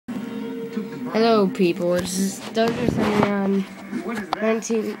Hello, people. It's Dr. Sunny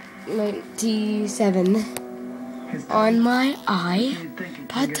 1997 on my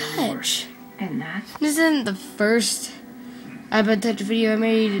iPod Touch. This isn't the first iPod Touch video I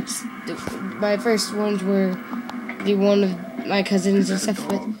made. My first ones were the one of my cousins and stuff.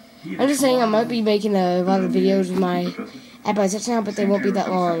 But I'm just saying I might be making a lot of videos with my iPod Touch now, but they won't be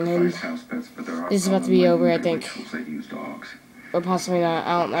that long. And this is about to be over, I think. Or possibly not.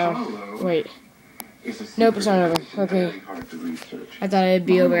 I don't know. Wait. Nope, it's not over. Okay. I thought it'd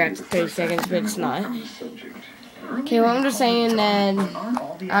be over after 30 seconds, but it's not. Okay, well, I'm just saying that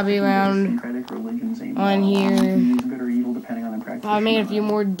I'll be around on here. I'll make a few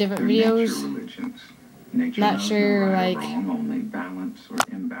more different videos. Not sure, like,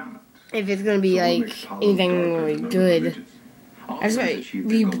 if it's gonna be, like, anything really good. I just might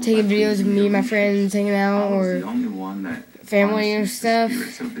be taking videos of me and my friends hanging out, or family or stuff.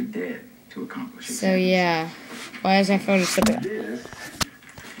 So yeah, why is my phone just up?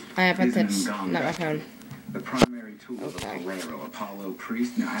 I have a touch, not my phone. Okay.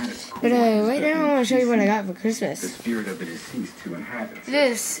 But right now I want to show you what I got for Christmas.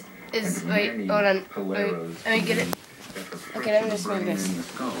 This is, wait, hold on, wait, let me get it. Okay, let me just move this.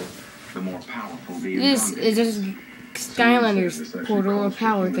 This is just Skylanders portal or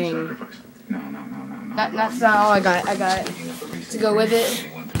power thing. That's not all I got. I got to go with it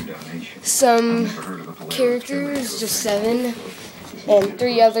some characters, just 7, and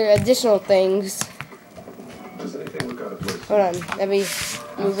 3 other additional things. Hold on, let me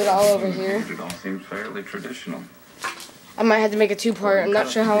move it all over here. I might have to make a 2-part. I'm not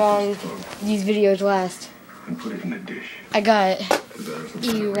sure how long these videos last. I got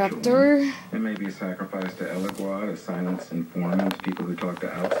Raptor. It may be a sacrifice to Elegua, a silence informant, people who talk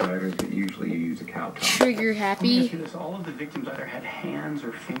to outsiders, but usually you use a cow tongue. Trigger Happy. All of the victims either had hands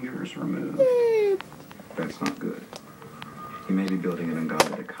or fingers removed. That's not good. He may be building an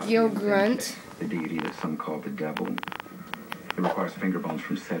ungodly copy Yo of Grunt. the deity that some call the devil. It requires finger bones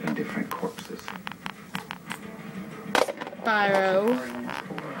from 7 different corpses. Pyro.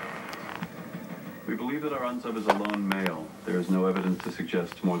 We believe that our unsub is a lone male. There is no evidence to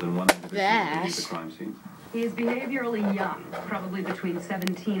suggest more than one individual leave the crime scene. He is behaviorally young, probably between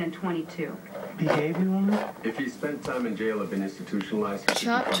 17 and 22. Behaviorally? If he spent time in jail or been institutionalized, he's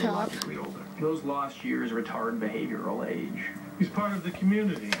chronologically older. Those lost years retard behavioral age. He's part of the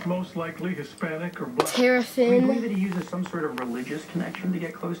community, most likely Hispanic or black. We believe Terrafin. that he uses some sort of religious connection to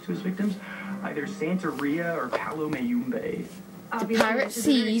get close to his victims, either Santeria or Palo Mayumbe. Obviously, Pirate this is a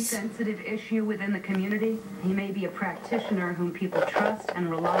very Seas. sensitive issue within the community. He may be a practitioner whom people trust and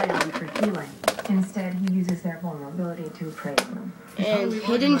rely on for healing. Instead, he uses their vulnerability to prey on them. And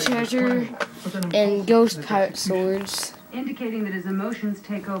Hidden Treasure. And Ghost Pirate Swords. Indicating that his emotions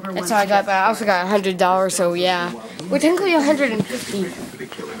take over. That's all I got, but I also got $100, so yeah. We're technically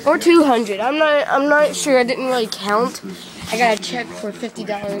 $150 or $200. I'm not sure. I didn't really count. I got a check for $50.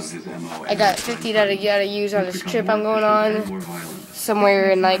 I got $50 that I gotta use on this trip I'm going on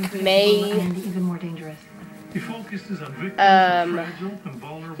somewhere in like May. Even more dangerous. And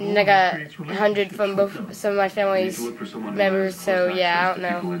I got 100 from both some of my family's members. So yeah, I don't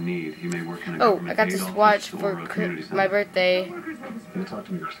know. Oh, I got this watch for my birthday.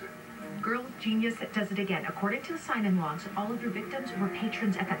 Girl genius that does it again. According to the sign-in logs, all of your victims were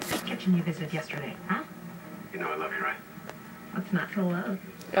patrons at that soup kitchen you visited yesterday, huh? You know I love you, right? What's not to love?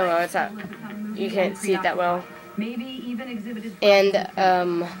 Oh, well, it's not. You can't see it that well. Maybe even exhibited. And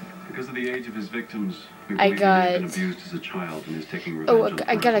Because of the age of his victims, we I believe he may have been got. abused as a child and is taking revenge Oh, on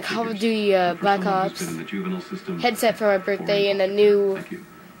I got a parental Call of figures. Duty For Black someone who's Ops been in the juvenile system headset for my birthday and a new Thank you.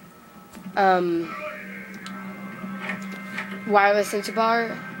 wireless sensor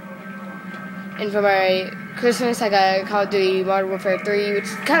bar. And for my Christmas, I got Call of Duty Modern Warfare 3, which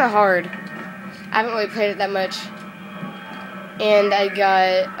is kind of hard. I haven't really played it that much. And I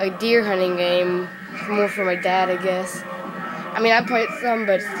got a deer hunting game, more for my dad, I guess. I mean, I played some,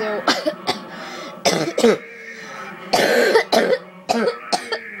 but still.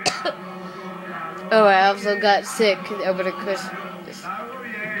 Oh, I also got sick over the Christmas.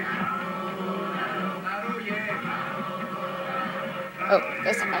 Oh,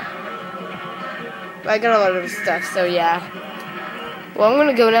 that's not. I got a lot of stuff, so yeah. Well, I'm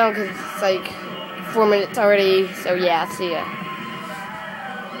gonna go now because it's like 4 minutes already, so yeah, see ya.